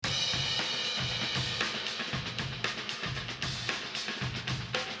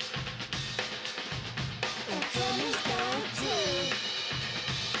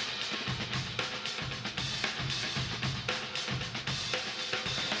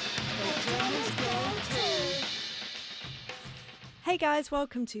Hey guys,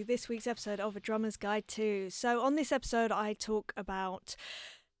 welcome to this week's episode of A Drummer's Guide to. So on this episode I talk about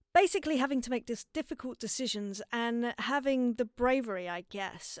basically having to make difficult decisions and having the bravery, I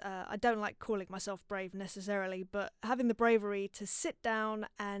guess. I don't like calling myself brave necessarily, but having the bravery to sit down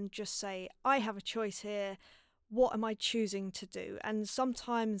and just say, I have a choice here. What am I choosing to do? And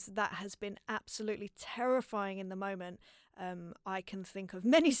sometimes that has been absolutely terrifying in the moment. I can think of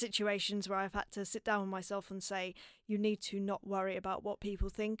many situations where I've had to sit down with myself and say, you need to not worry about what people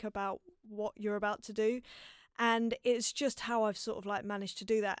think about what you're about to do. And it's just how I've sort of like managed to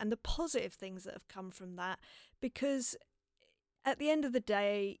do that and the positive things that have come from that, because at the end of the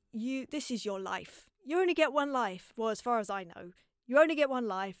day, this is your life. You only get one life. Well, as far as I know, you only get one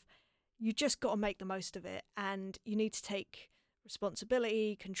life. You just got to make the most of it, and you need to take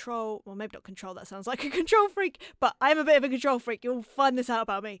responsibility, control. Well, maybe not control, that sounds like a control freak, but I'm a bit of a control freak. You'll find this out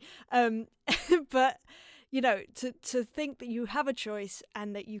about me. But you know, to think that you have a choice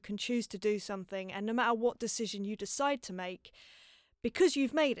and that you can choose to do something, and no matter what decision you decide to make, because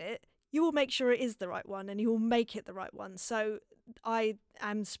you've made it, you will make sure it is the right one and you will make it the right one. So I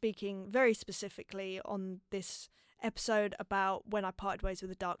am speaking very specifically on this episode about when I parted ways with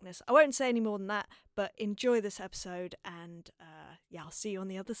the darkness. I won't say any more than that, but enjoy this episode, and I'll see you on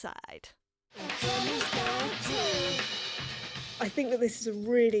the other side. I think that this is a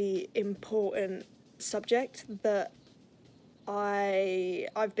really important subject that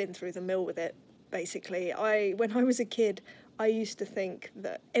I've been through the mill with it. Basically, when I was a kid, I used to think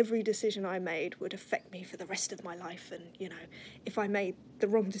that every decision I made would affect me for the rest of my life, and you know, if I made the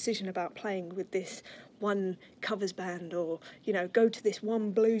wrong decision about playing with this one covers band, or you know, go to this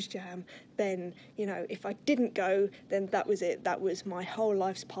one blues jam, then you know, if I didn't go, then that was it. That was my whole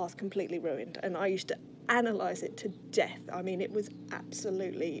life's path completely ruined, and I used to analyse it to death. I mean, it was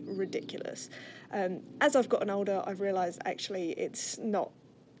absolutely ridiculous. As I've gotten older, I've realised actually it's not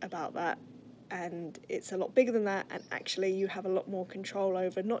about that. And it's a lot bigger than that, and actually you have a lot more control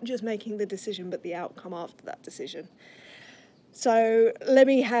over not just making the decision, but the outcome after that decision. So let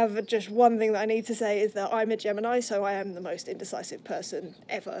me have just one thing that I need to say is that I'm a Gemini, so I am the most indecisive person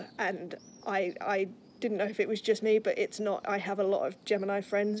ever, and I didn't know if it was just me, but it's not. I have a lot of Gemini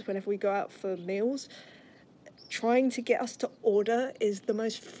friends whenever we go out for meals. Trying to get us to order is the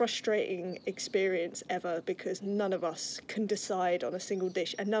most frustrating experience ever, because none of us can decide on a single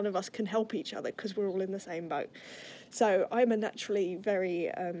dish and none of us can help each other because we're all in the same boat. So I'm a naturally very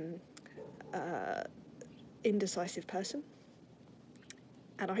indecisive person,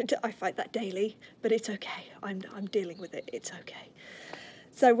 and I fight that daily, but it's okay. I'm dealing with it. It's okay.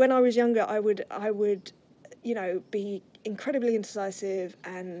 So when I was younger, I would you know, be incredibly indecisive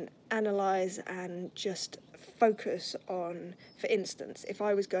and analyse and just focus on, for instance, if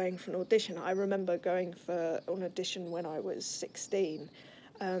I was going for an audition. I remember going for an audition when I was 16,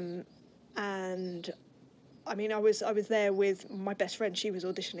 and I mean I was there with my best friend. She was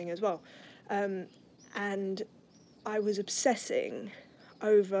auditioning as well, and I was obsessing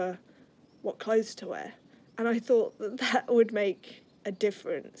over what clothes to wear, and I thought that would make a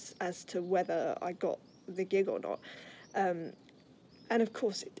difference as to whether I got the gig or not. And of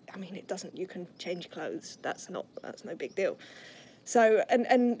course, it doesn't. You can change clothes. That's no big deal. So,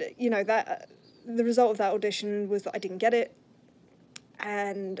 and you know, that the result of that audition was that I didn't get it.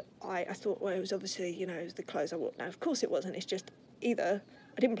 And I thought, well, it was obviously, you know, it was the clothes I wore. Now, of course it wasn't. It's just either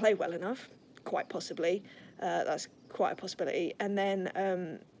I didn't play well enough, quite possibly. That's quite a possibility. And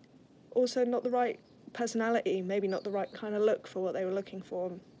then also not the right personality, maybe not the right kind of look for what they were looking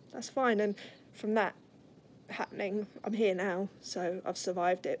for. That's fine. And from that happening, I'm here now, so I've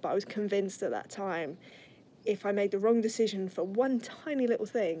survived it. But I was convinced at that time, if I made the wrong decision for one tiny little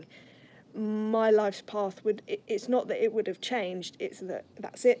thing, my life's path it's not that it would have changed, it's that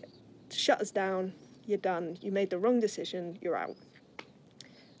that's it, shut us down, you're done, you made the wrong decision, you're out.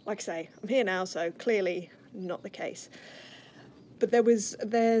 Like I say, I'm here now, so clearly not the case. But there's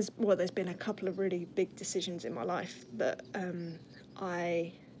been a couple of really big decisions in my life that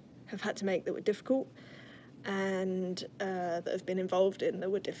I have had to make that were difficult, and that have been involved in that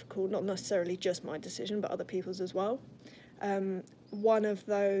were difficult, not necessarily just my decision, but other people's as well. One of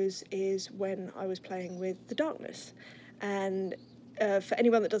those is when I was playing with The Darkness. And for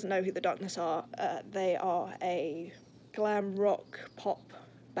anyone that doesn't know who The Darkness are, they are a glam rock pop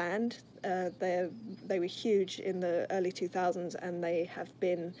band. They were huge in the early 2000s, and they have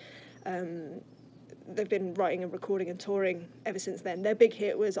been they've been writing and recording and touring ever since then. Their big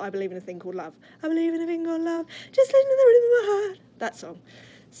hit was I Believe in a Thing Called Love. I believe in a thing called love, just listen to the rhythm of my heart. That song.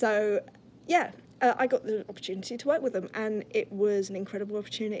 So, yeah, I got the opportunity to work with them, and it was an incredible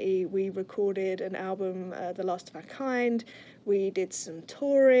opportunity. We recorded an album, The Last of Our Kind. We did some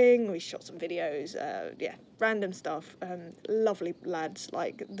touring. We shot some videos. Random stuff. Lovely lads,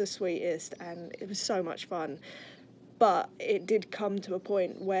 like the sweetest, and it was so much fun. But it did come to a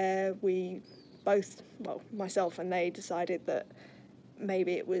point where we both, well, myself and they, decided that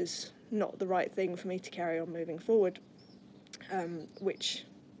maybe it was not the right thing for me to carry on moving forward, which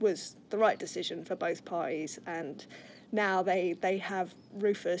was the right decision for both parties. And now they have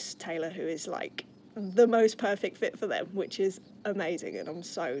Rufus Taylor, who is like the most perfect fit for them, which is amazing, and I'm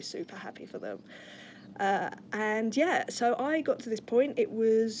so super happy for them. And yeah, so I got to this point. It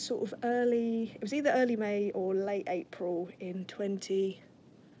was sort of it was either early May or late April in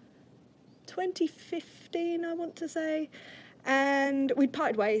 2015, I want to say, and we'd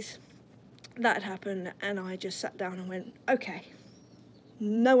parted ways. That had happened, and I just sat down and went, okay,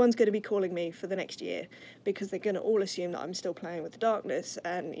 no one's going to be calling me for the next year, because they're going to all assume that I'm still playing with the Darkness,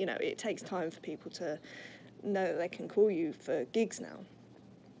 and, you know, it takes time for people to know that they can call you for gigs now.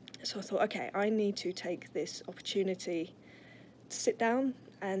 So I thought, okay, I need to take this opportunity to sit down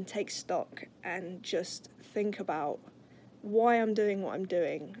and take stock and just think about why I'm doing what I'm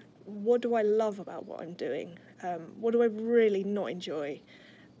doing. What do I love about what I'm doing? What do I really not enjoy?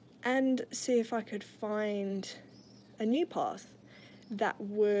 And see if I could find a new path that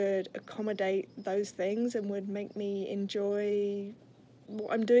would accommodate those things and would make me enjoy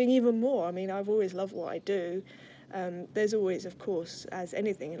what I'm doing even more. I mean, I've always loved what I do. There's always, of course, as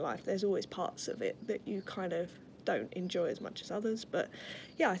anything in life, there's always parts of it that you kind of don't enjoy as much as others. But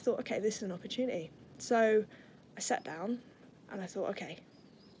yeah, I thought, okay, this is an opportunity. So I sat down and I thought, okay,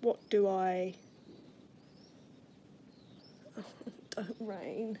 what do I... Oh, don't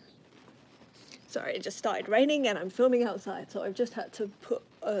rain. Sorry, it just started raining and I'm filming outside, so I've just had to put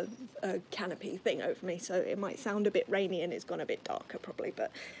a canopy thing over me, so it might sound a bit rainy and it's gone a bit darker probably,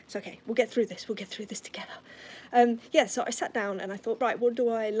 but it's okay. We'll get through this together. So I sat down and I thought, right, what do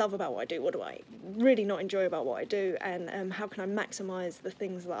I love about what I do? What do I really not enjoy about what I do? And how can I maximise the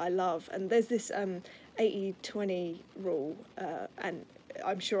things that I love? And there's this 80-20 rule, and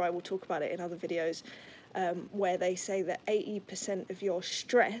I'm sure I will talk about it in other videos, where they say that 80% of your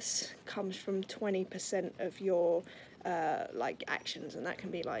stress comes from 20% of your like actions, and that can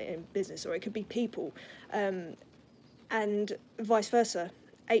be like in business or it could be people, and vice versa.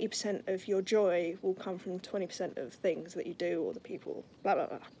 80% of your joy will come from 20% of things that you do or the people, blah blah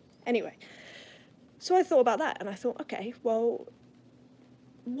blah. Anyway, so I thought about that and I thought, okay, well,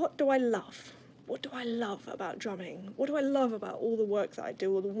 what do I love? What do I love about drumming? What do I love about all the work that I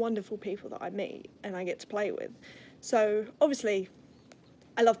do, all the wonderful people that I meet and I get to play with? So obviously,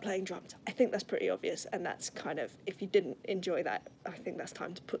 I love playing drums. I think that's pretty obvious, and that's kind of, if you didn't enjoy that, I think that's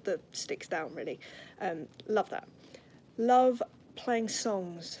time to put the sticks down, really. Love that. Love playing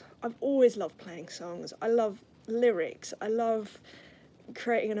songs. I've always loved playing songs. I love lyrics. I love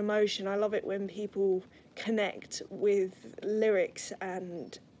creating an emotion. I love it when people connect with lyrics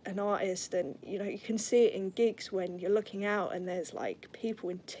and an artist, and you know, you can see it in gigs when you're looking out and there's like people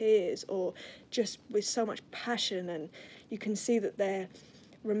in tears or just with so much passion, and you can see that they're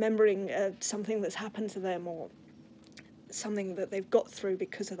remembering something that's happened to them or something that they've got through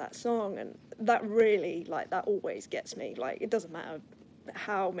because of that song. And that really, like, that always gets me. Like, it doesn't matter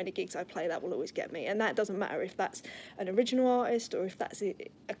how many gigs I play, that will always get me. And that doesn't matter if that's an original artist or if that's a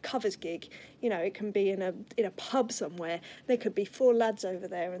covers gig. You know, it can be in a pub somewhere. There could be 4 lads over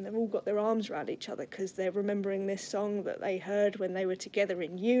there and they've all got their arms around each other because they're remembering this song that they heard when they were together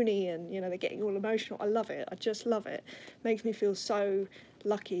in uni, and you know, they're getting all emotional. I love it. I just love it. It makes me feel so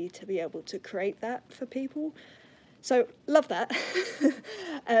lucky to be able to create that for people. So love that.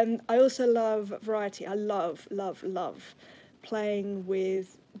 I also love variety. I love playing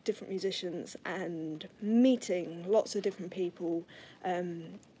with different musicians and meeting lots of different people.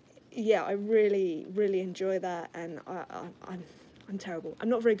 I really enjoy that, and I'm terrible. I'm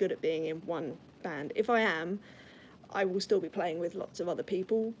not very good at being in one band. If I am, I will still be playing with lots of other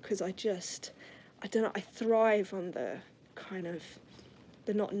people because I don't know, I thrive on the kind of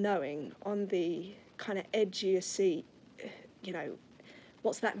the not knowing, on the kind of edge of your seat, you know,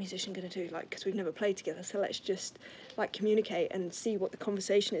 what's that musician going to do? Like, because we've never played together, so let's just like communicate and see what the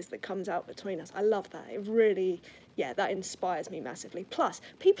conversation is that comes out between us. I love that. It really, that inspires me massively. Plus,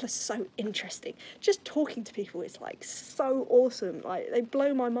 people are so interesting. Just talking to people is like so awesome. Like, they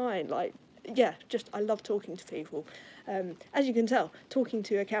blow my mind. Like, I love talking to people. As you can tell, talking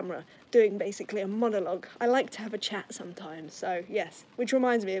to a camera, doing basically a monologue. I like to have a chat sometimes, so yes. Which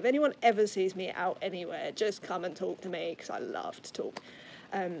reminds me, if anyone ever sees me out anywhere, just come and talk to me, because I love to talk.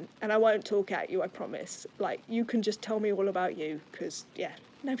 And I won't talk at you, I promise. Like, you can just tell me all about you, because, yeah,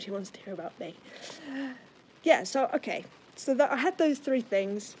 nobody wants to hear about me. Yeah, so, okay. So I had those three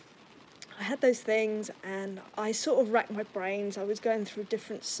things. And I sort of racked my brains. I was going through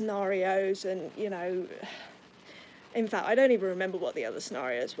different scenarios and, in fact, I don't even remember what the other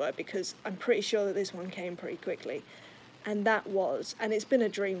scenarios were, because I'm pretty sure that this one came pretty quickly. And it's been a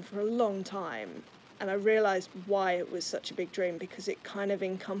dream for a long time, and I realised why it was such a big dream, because it kind of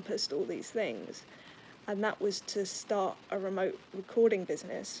encompassed all these things. And that was to start a remote recording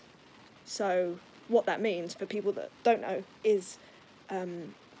business. So what that means, for people that don't know, is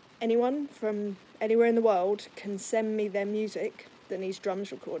anyone from anywhere in the world can send me their music that needs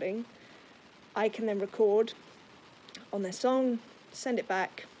drums recording. I can then record on their song, send it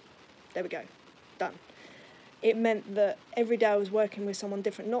back. There we go, done. It meant that every day I was working with someone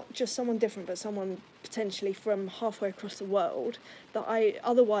different, not just someone different, but someone potentially from halfway across the world that I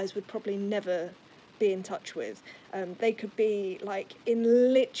otherwise would probably never be in touch with. They could be like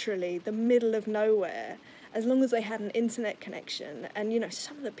in literally the middle of nowhere, as long as they had an internet connection. And,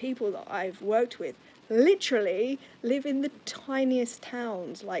 some of the people that I've worked with literally live in the tiniest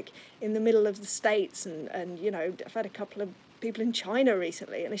towns, like in the middle of the States. And I've had a couple of people in China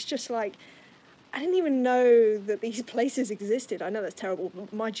recently, and it's just like, I didn't even know that these places existed. I know that's terrible,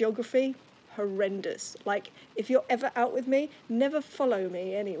 but my geography, horrendous. Like, if you're ever out with me, never follow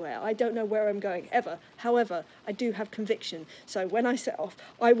me anywhere. I don't know where I'm going, ever. However, I do have conviction. So when I set off,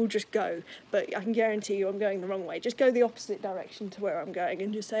 I will just go. But I can guarantee you I'm going the wrong way. Just go the opposite direction to where I'm going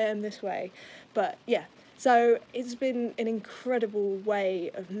and just say I'm this way. But yeah, so it's been an incredible way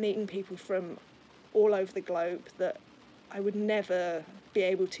of meeting people from all over the globe that I would never be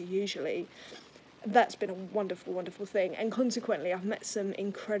able to usually. That's been a wonderful, wonderful thing. And consequently, I've met some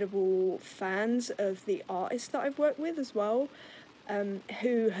incredible fans of the artists that I've worked with as well,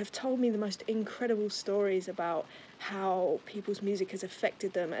 who have told me the most incredible stories about how people's music has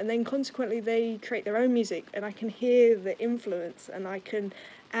affected them. And then consequently, they create their own music, and I can hear the influence, and I can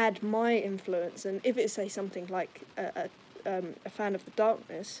add my influence. And if it's, say, something like a fan of The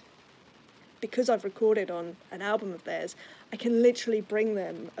Darkness, because I've recorded on an album of theirs, I can literally bring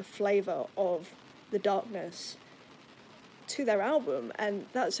them a flavour of The Darkness to their album, and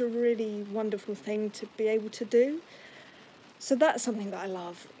that's a really wonderful thing to be able to do. So that's something that I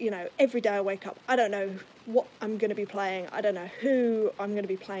love. Every day I wake up, I don't know what I'm going to be playing, I don't know who I'm going to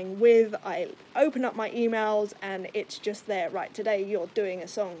be playing with. I open up my emails and it's just there. Right, today you're doing a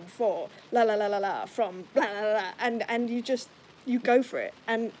song for la la la la la from blah blah blah, and you go for it,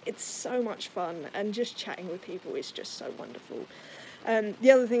 and it's so much fun, and just chatting with people is just so wonderful.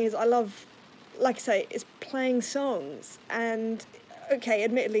 The other thing is I love, like I say, is playing songs. And okay,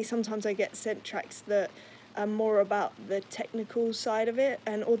 admittedly, sometimes I get sent tracks that are more about the technical side of it,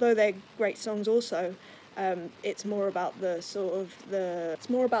 and although they're great songs also, it's more about it's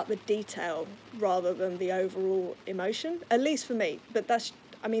more about the detail rather than the overall emotion, at least for me. But that's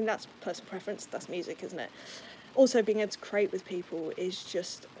personal preference, that's music, isn't it? Also, being able to create with people is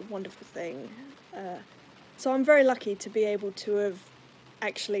just a wonderful thing. So I'm very lucky to be able to have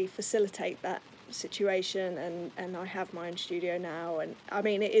actually facilitate that situation, and I have my own studio now, and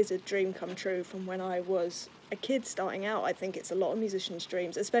it is a dream come true from when I was a kid starting out. I think it's a lot of musicians'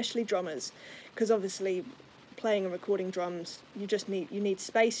 dreams, especially drummers, because obviously playing and recording drums, you need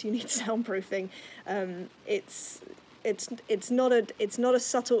space, you need soundproofing. It's not a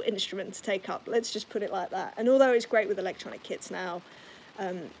subtle instrument to take up, let's just put it like that. And although it's great with electronic kits now,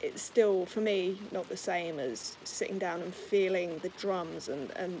 it's still, for me, not the same as sitting down and feeling the drums,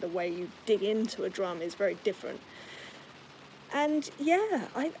 and the way you dig into a drum is very different. And yeah,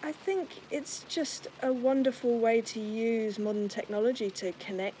 I think it's just a wonderful way to use modern technology to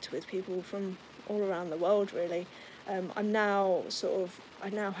connect with people from all around the world, really. I now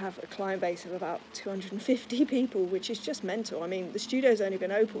have a client base of about 250 people, which is just mental. The studio's only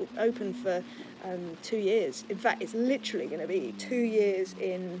been open for 2 years. In fact, it's literally going to be 2 years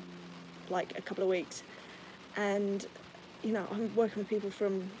in like a couple of weeks. And, I'm working with people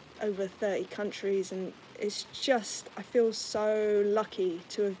from over 30 countries, and it's just, I feel so lucky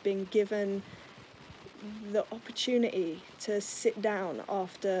to have been given the opportunity to sit down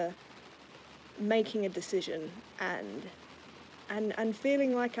after making a decision and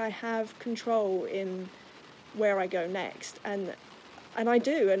feeling like I have control in where I go next, and I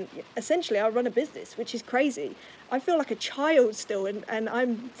do, and essentially I run a business, which is crazy. I feel like a child still, and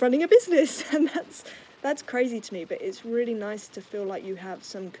I'm running a business, and that's crazy to me, but it's really nice to feel like you have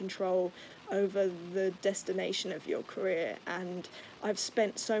some control over the destination of your career. And I've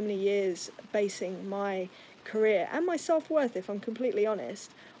spent so many years basing my career and my self-worth, if I'm completely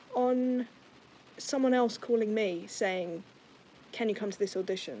honest, on someone else calling me saying, can you come to this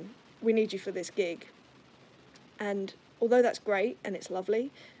audition? We need you for this gig. And although that's great and it's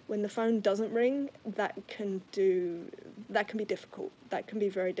lovely, when the phone doesn't ring, that can be difficult. That can be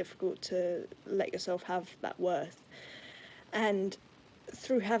very difficult to let yourself have that worth. And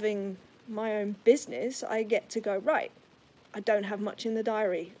through having my own business, I get to go, right, I don't have much in the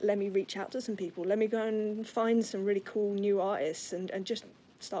diary. Let me reach out to some people. Let me go and find some really cool new artists and just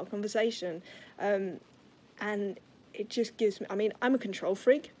start a conversation. And it just gives me, I mean, I'm a control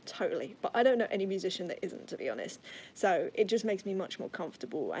freak, totally, but I don't know any musician that isn't, to be honest. So it just makes me much more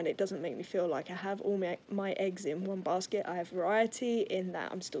comfortable, and it doesn't make me feel like I have all my eggs in one basket. I have variety in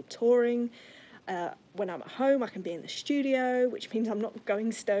that I'm still touring. When I'm at home, I can be in the studio, which means I'm not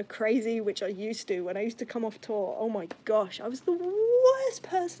going stir crazy, which I used to. When I used to come off tour, oh my gosh, I was the worst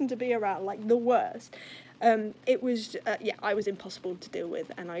person to be around, like the worst. It was, I was impossible to deal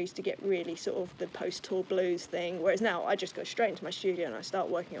with, and I used to get really sort of the post-tour blues thing, whereas now I just go straight into my studio and I start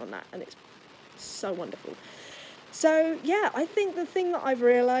working on that, and it's so wonderful. So, yeah, I think the thing that I've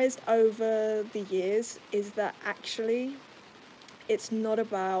realised over the years is that actually it's not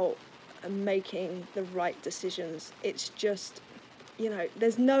about making the right decisions. It's just,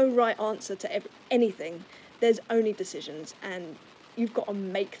 there's no right answer to anything. There's only decisions, and you've got to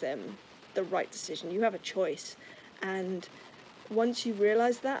make them the right decision. You have a choice, and once you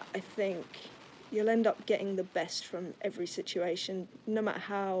realise that, I think you'll end up getting the best from every situation, no matter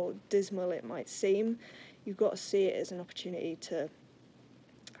how dismal it might seem. You've got to see it as an opportunity to,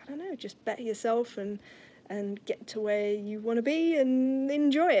 I don't know, just better yourself and get to where you want to be and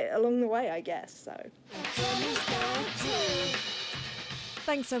enjoy it along the way, I guess. So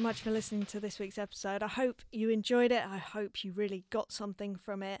thanks so much for listening to this week's episode. I hope you enjoyed it. I hope you really got something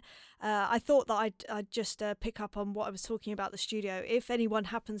from it. I thought that I'd just pick up on what I was talking about the studio. If anyone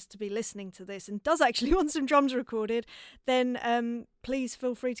happens to be listening to this and does actually want some drums recorded, then please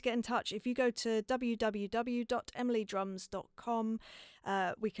feel free to get in touch. If you go to www.emilydrums.com,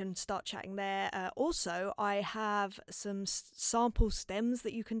 we can start chatting there. Also, I have some sample stems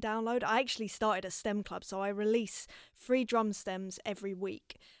that you can download. I actually started a stem club, so I release free drum stems every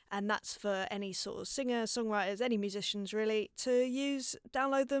week. And that's for any sort of singer, songwriters, any musicians really, to use,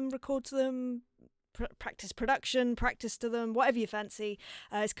 download them, record to them, practice production, practice to them, whatever you fancy.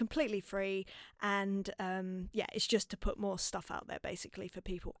 It's completely free, and it's just to put more stuff out there basically for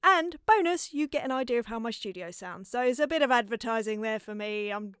people. And bonus, you get an idea of how my studio sounds. So it's a bit of advertising there for me.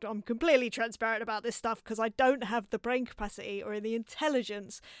 I'm completely transparent about this stuff because I don't have the brain capacity or the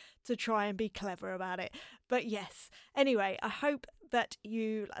intelligence to try and be clever about it. But yes, anyway, I hope that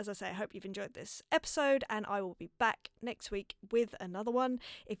you, as I say, I hope you've enjoyed this episode, and I will be back next week with another one.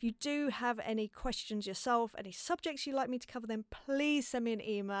 If you do have any questions yourself, any subjects you'd like me to cover, then please send me an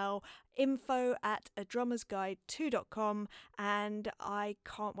email, info@adrummersguide2.com, and I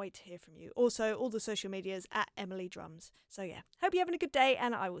can't wait to hear from you. Also, all the social medias @EmilyDrums. So yeah, hope you're having a good day,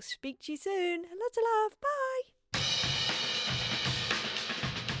 and I will speak to you soon. Lots of love. Bye.